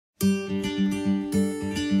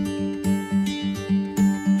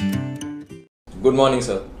Good morning,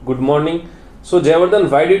 sir. Good morning. So Jayavardhan,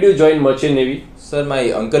 why did you join Merchant Navy? Sir, my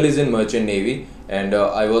uncle is in Merchant Navy, and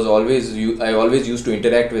I always used to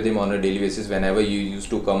interact with him on a daily basis whenever he used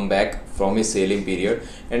to come back from his sailing period,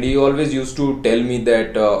 and he always used to tell me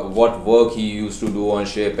that what work he used to do on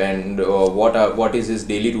ship and what is his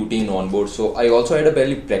daily routine on board. So I also had a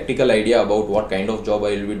very practical idea about what kind of job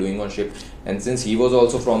I will be doing on ship, and since he was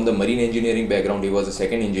also from the marine engineering background, he was a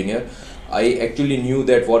second engineer. I actually knew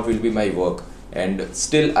that what will be my work, and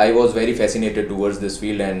still I was very fascinated towards this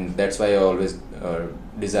field, and that's why I always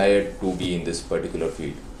desired to be in this particular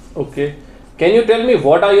field. Okay. Can you tell me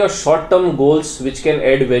what are your short-term goals which can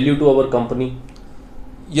add value to our company?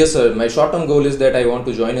 Yes, sir. My short-term goal is that I want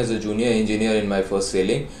to join as a junior engineer in my first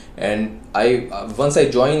sailing, and once I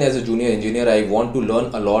join as a junior engineer, I want to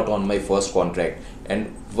learn a lot on my first contract.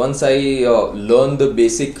 And once I learn the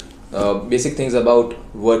basic things about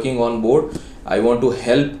working on board, I want to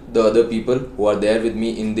help the other people who are there with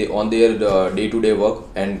me on their day-to-day work,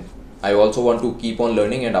 and I also want to keep on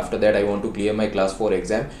learning. And after that, I want to clear my class 4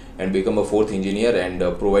 exam and become a fourth engineer and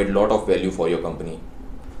provide a lot of value for your company.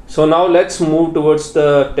 So now let's move towards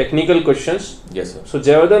the technical questions. Yes, sir. So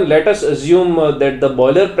Jayavardhan, let us assume that the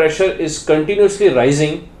boiler pressure is continuously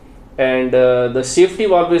rising and the safety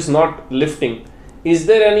valve is not lifting. Is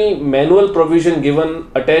there any manual provision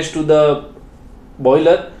given attached to the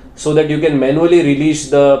boiler so that you can manually release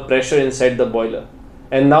the pressure inside the boiler?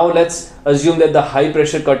 And now let's assume that the high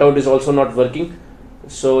pressure cutout is also not working.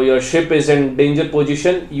 So your ship is in danger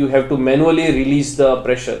position, you have to manually release the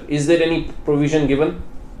pressure. Is there any provision given?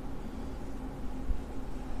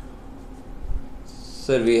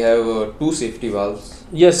 Sir, we have two safety valves.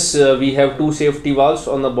 Yes, we have two safety valves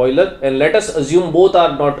on the boiler, and let us assume both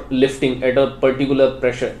are not lifting at a particular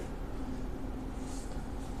pressure.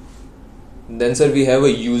 Then, sir, we have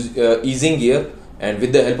a easing gear, and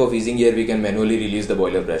with the help of easing gear, we can manually release the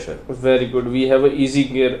boiler pressure. Very good. We have a easy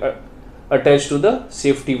gear attached to the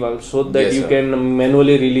safety valve so that Yes, you sir. can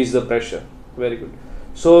manually release the pressure. Very good.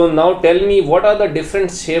 So now tell me, what are the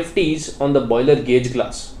different safeties on the boiler gauge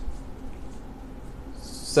glass?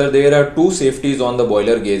 Sir, there are two safeties on the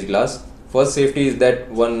boiler gauge glass. First safety is that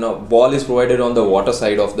one ball is provided on the water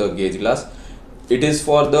side of the gauge glass. It is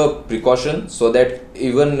for the precaution so that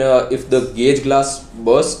even if the gauge glass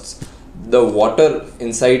bursts, the water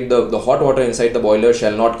inside the hot water inside the boiler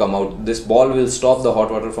shall not come out. This ball will stop the hot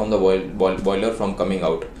water from the boiler from coming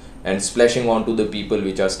out and splashing onto the people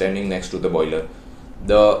which are standing next to the boiler.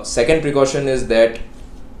 The second precaution is that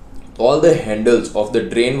all the handles of the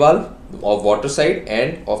drain valve of water side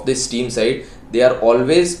and of the steam side, they are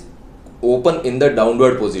always open in the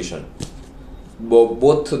downward position.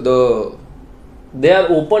 They are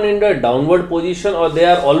open in the downward position, or they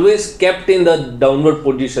are always kept in the downward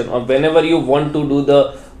position, or whenever you want to do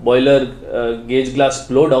the boiler gauge glass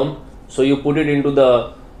blow down, so you put it into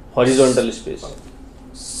the horizontal space.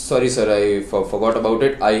 Sorry, sir, I forgot about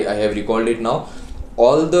it. I have recalled it now.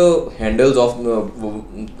 All the handles of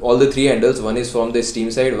all the three handles, one is from the steam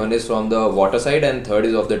side, one is from the water side, and third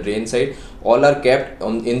is of the drain side, all are kept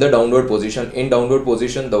in the downward position. In downward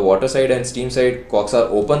position, the water side and steam side cocks are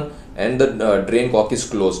open and the drain cock is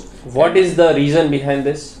closed. What is the reason behind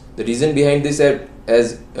this? The reason behind this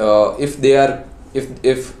is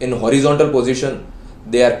if in horizontal position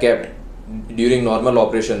they are kept during normal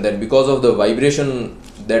operation, then because of the vibration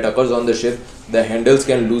that occurs on the ship, the handles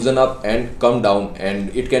can loosen up and come down,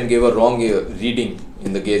 and it can give a wrong reading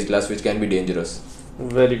in the gauge glass, which can be dangerous.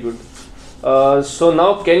 Very good. So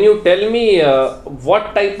now can you tell me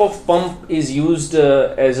what type of pump is used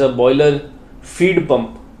as a boiler feed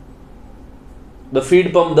pump? The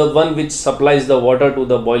feed pump, the one which supplies the water to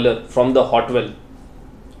the boiler from the hot well.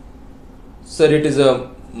 Sir, it is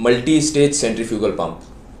a multi-stage centrifugal pump.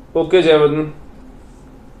 Okay, Jayavardhan,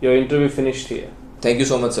 your interview finished here. Thank you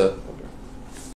so much, sir.